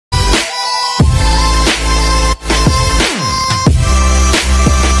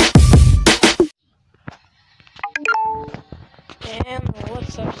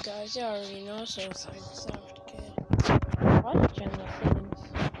I already know, so it's like soft kid. Why did general feelings?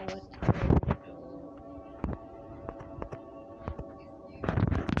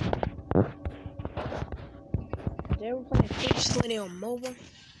 They were playing Page 20 on mobile.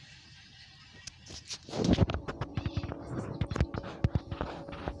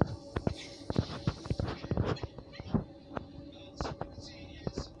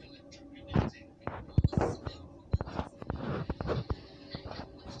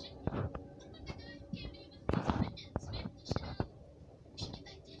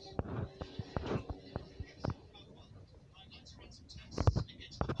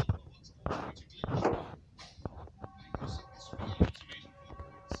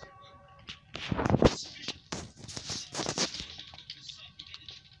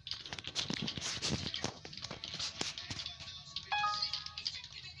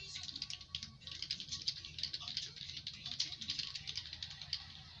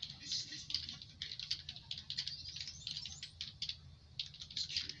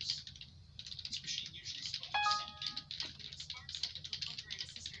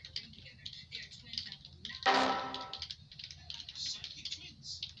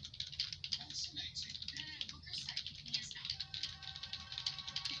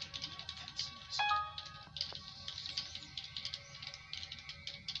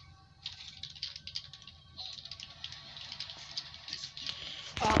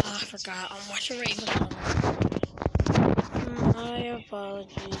 Oh, I forgot. I'm watching Raven. My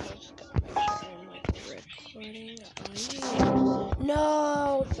apologies. I just gotta make sure I'm like recording. Oh, yeah.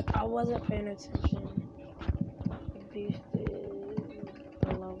 No, I wasn't paying attention. Beast is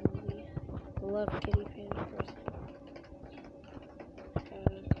a lovely, love kitty panda person.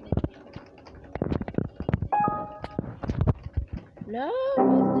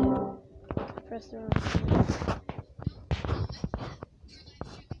 No, press the wrong thing.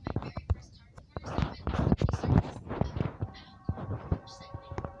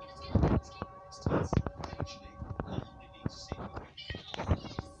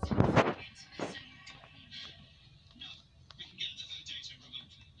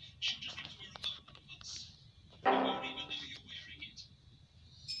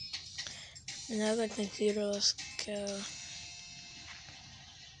 Another computer, let's go.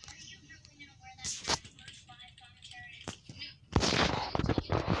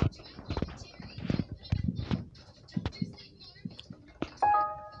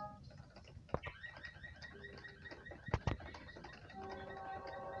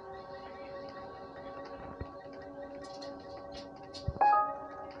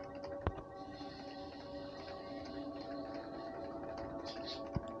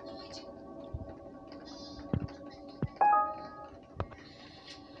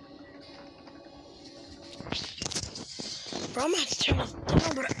 Bro, I'm gonna have to turn this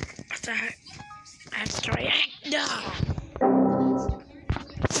down, but I have to react.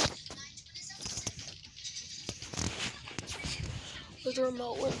 Where's the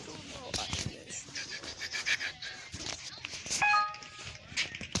remote? Where's the remote?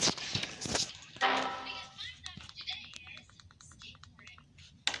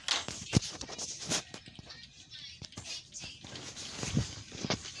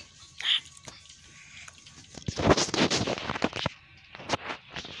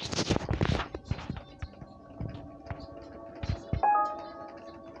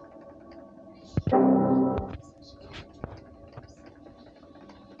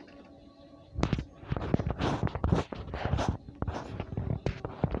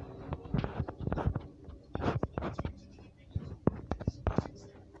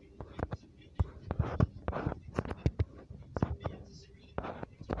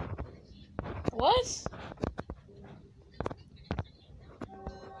 What?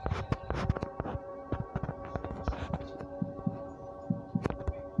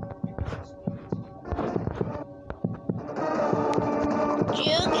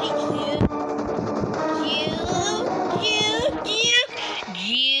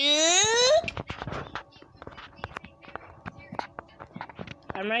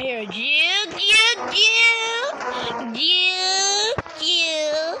 I'm right here.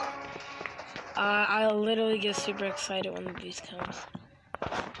 I literally get super excited when the beast comes.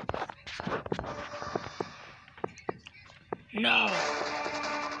 No.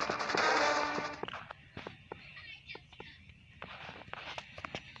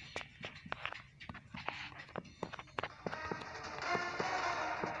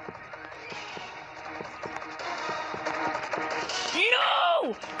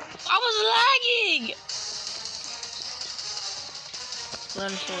 No! I was lagging!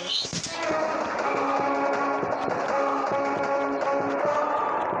 Run first.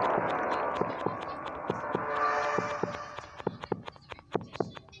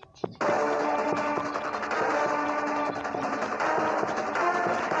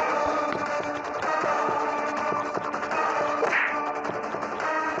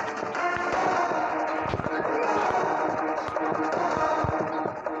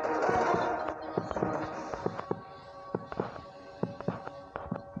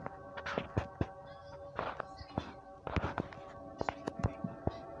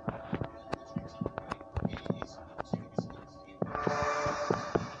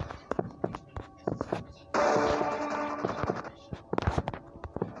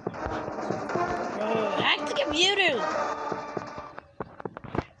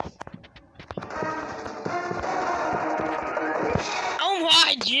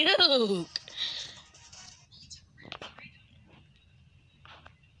 juke.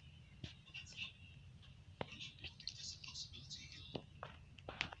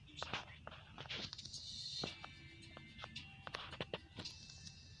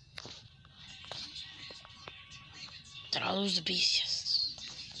 Did I lose the beast? Yes.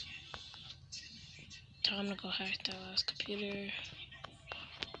 Time to go hack that last computer.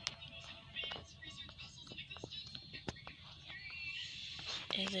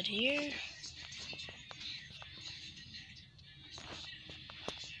 Is it here?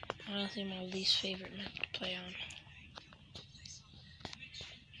 Honestly, my least favorite map to play on.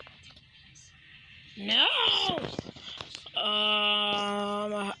 No!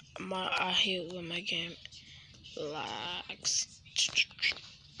 I hate when my game lags.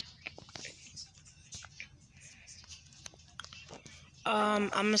 I'm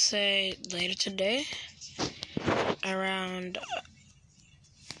gonna say later today, around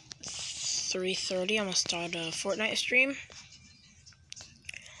 3:30. I'm gonna start a Fortnite stream.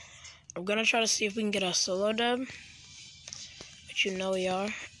 I'm gonna try to see if we can get a solo dub, which you know we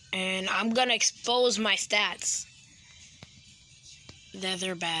are, and I'm gonna expose my stats.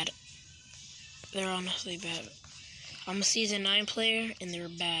 They're bad. They're honestly bad. I'm a season 9 player, and they're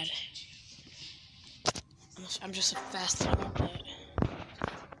bad. I'm just a fast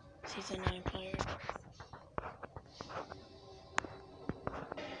season 9 player.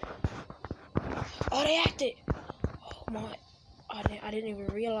 Oh, they acted. Oh my! I didn't even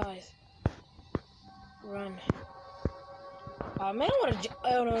realize. Run. Man,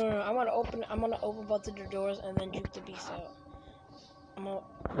 oh no! I'm gonna open both of the doors and then juke the beast out.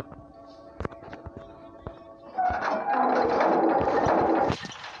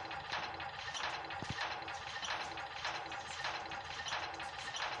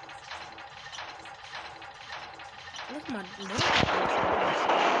 Look my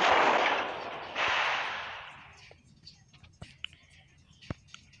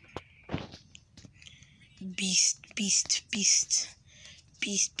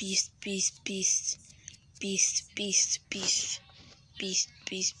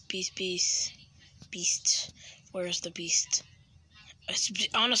beast. Where's the beast?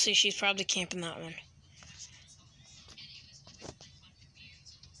 Honestly, she's probably camping that one.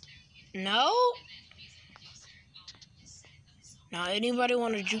 No? Now, anybody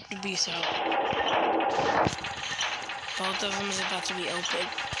want to juke the beast out? Both of them is about to be open.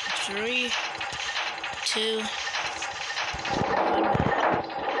 3, 2, 1.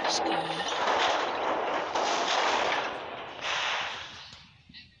 Let's go.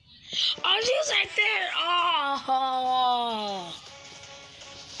 Oh, she was right there.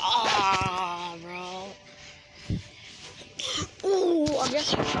 Oh, bro. Ooh, I'm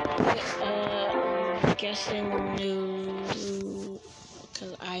guessing new,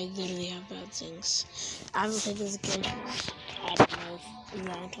 because I literally have bad things. I haven't played this game for, I don't know, a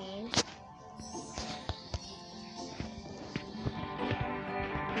long time.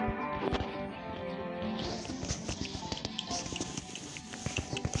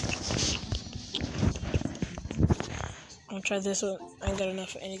 I'm gonna try this one. I ain't got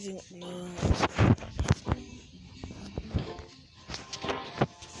enough for anything. No.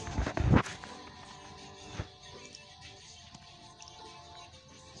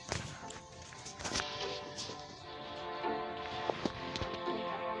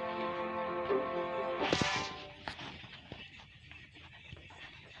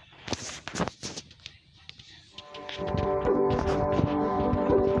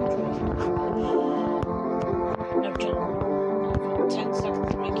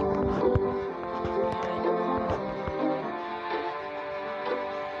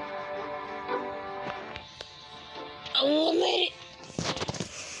 Oh, man.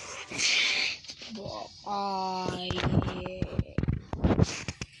 Yeah.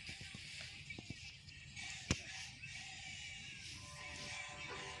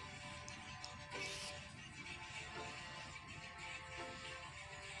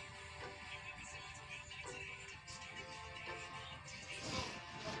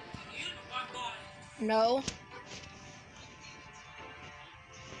 No.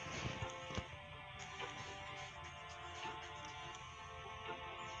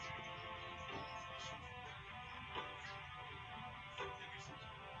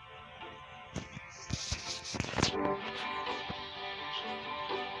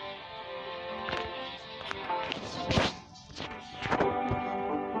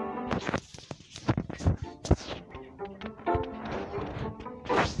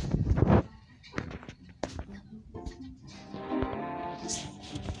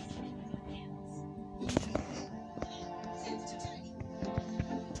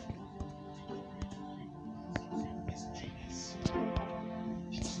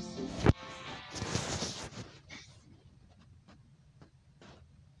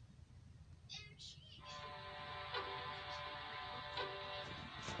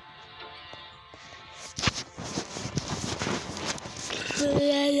 No.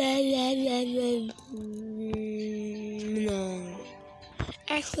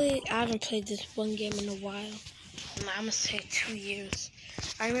 Actually, I haven't played this one game in a while. I'm gonna say 2 years.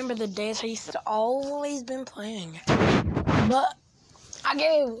 I remember the days I used to always been playing. But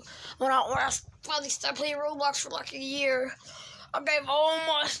when I finally started playing Roblox for like a year, I gave all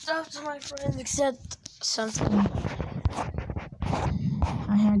my stuff to my friends except something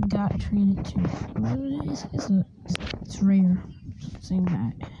I had got treated to. It's rare. Saying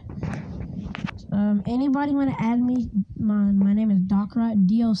that. Anybody want to add me? My name is Dockrot,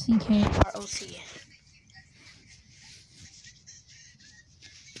 DOCKROC.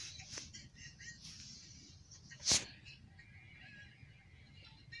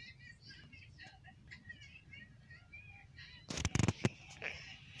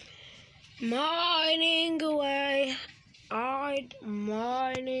 Mining away. I'd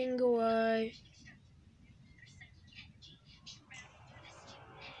mining away.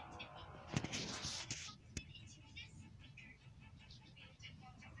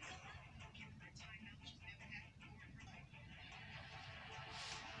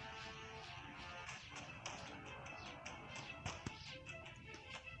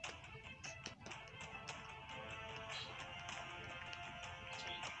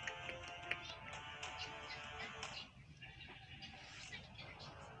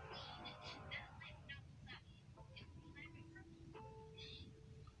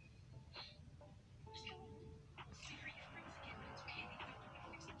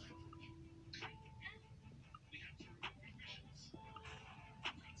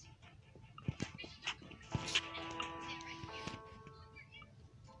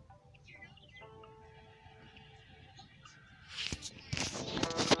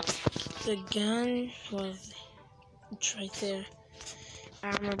 The gun was it's right there. I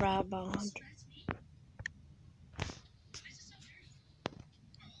remember I bought 100.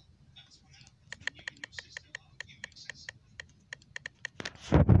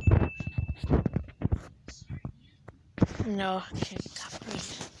 No, I can't copy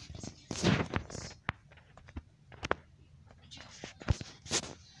it.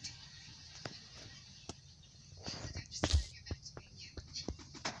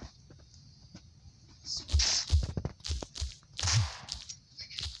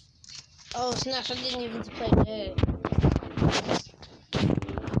 Oh, snaps, I didn't even play dead.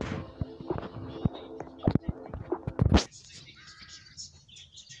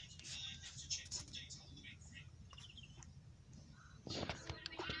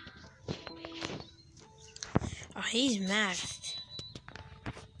 Oh, he's maxed.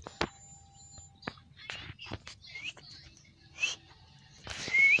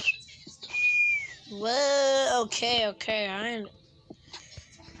 Whoa, okay, I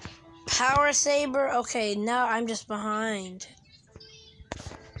Power Saber, okay, now I'm just behind.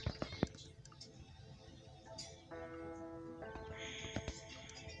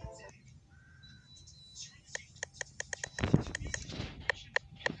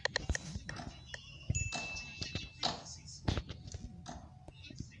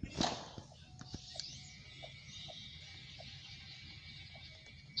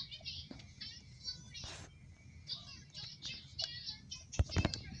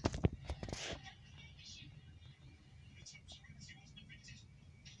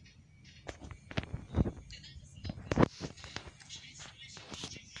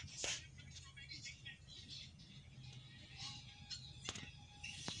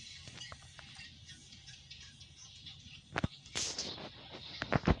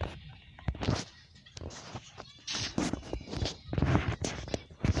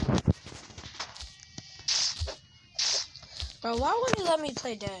 Bro, why wouldn't you let me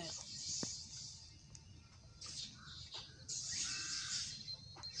play dead?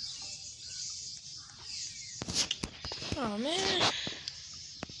 Oh, man.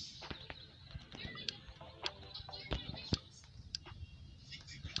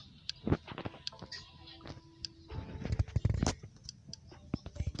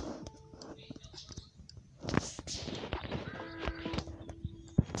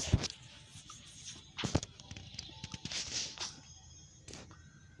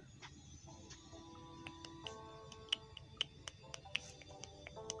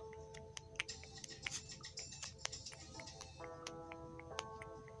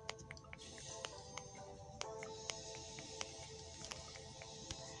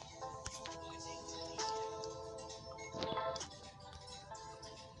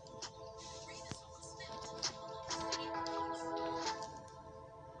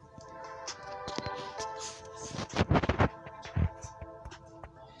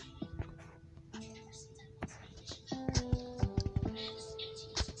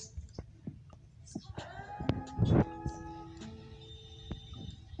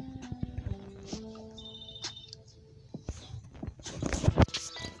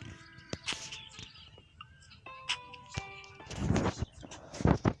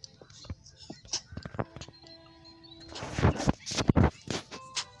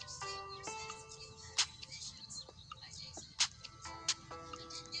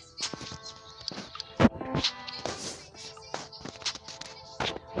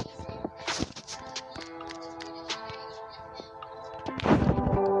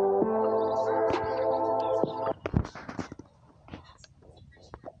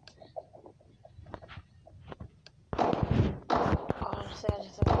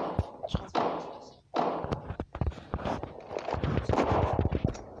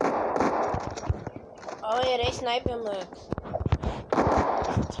 Oh yeah, they sniping, look.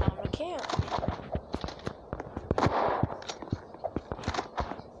 It's time to camp.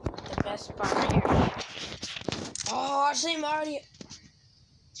 The best spot right here. Oh, I see him already.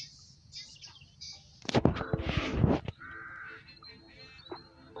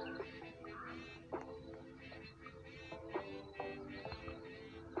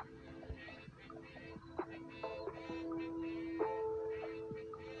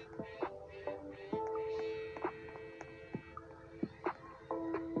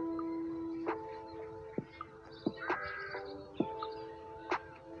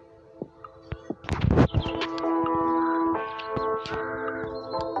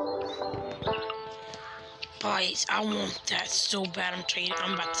 Boys, I want that so bad.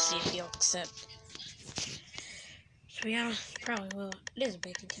 I'm about to see if he'll accept. So yeah, he probably will. It is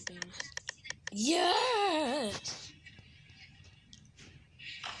bacon, to be honest. Yes!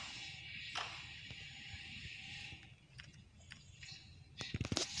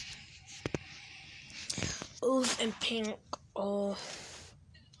 Oof, and pink. Oh.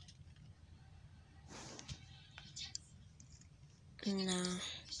 No.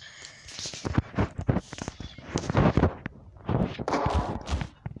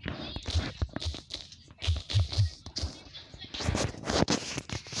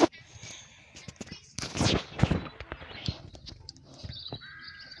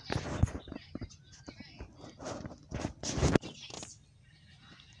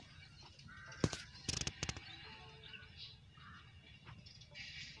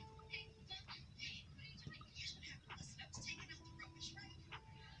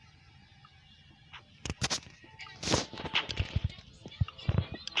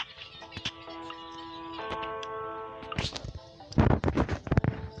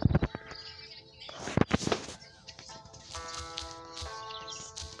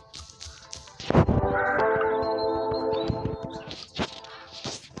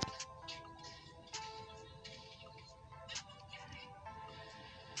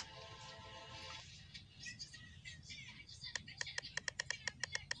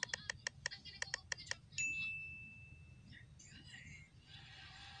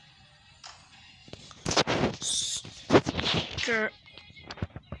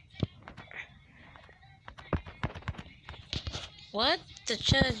 What? The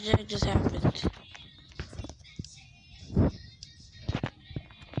challenge just happened.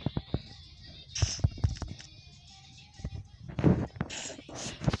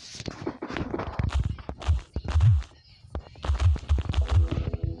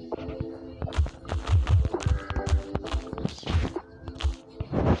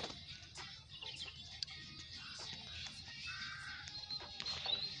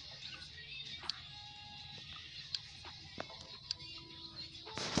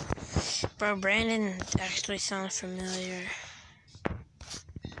 Bro, Brandon actually sounds familiar.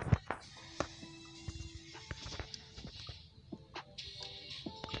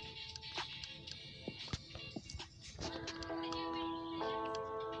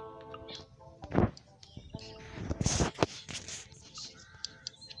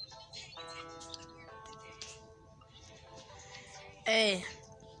 Hey,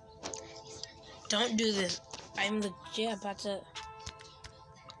 don't do this. I'm legit about to.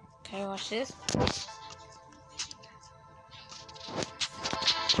 Okay, watch this.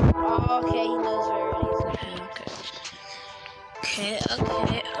 Oh, okay, he knows where it is. Okay.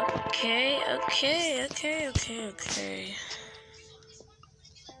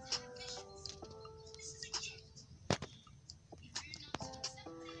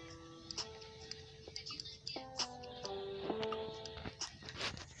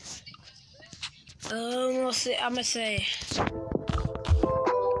 I'm gonna say.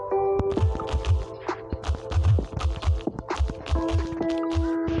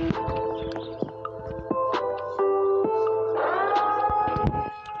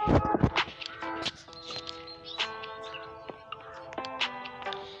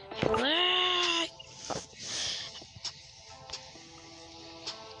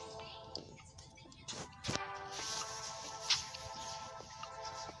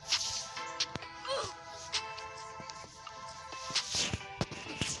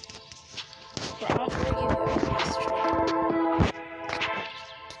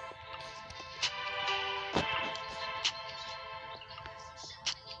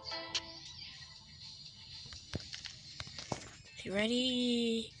 You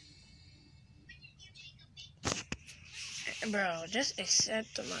ready? Bro, just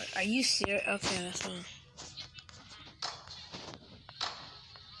accept the mark. Are you serious? Okay, that's fine.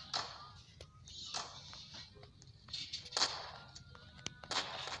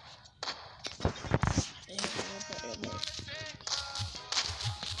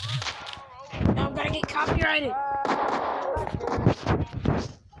 No, I'm gonna get copyrighted.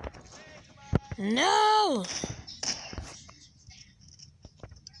 No!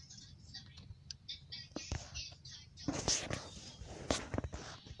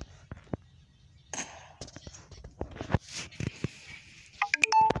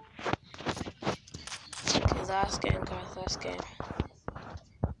 Okay, last game, guys, last game.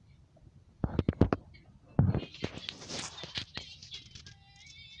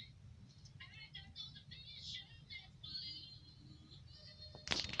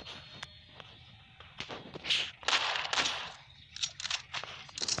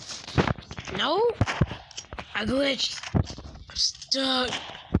 No? I glitched. I'm stuck.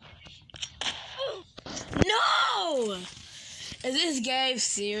 No! Is this game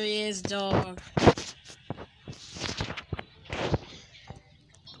serious, dog?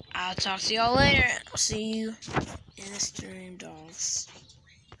 I'll talk to y'all later. I'll see you in the stream, dogs.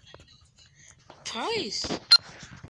 Price.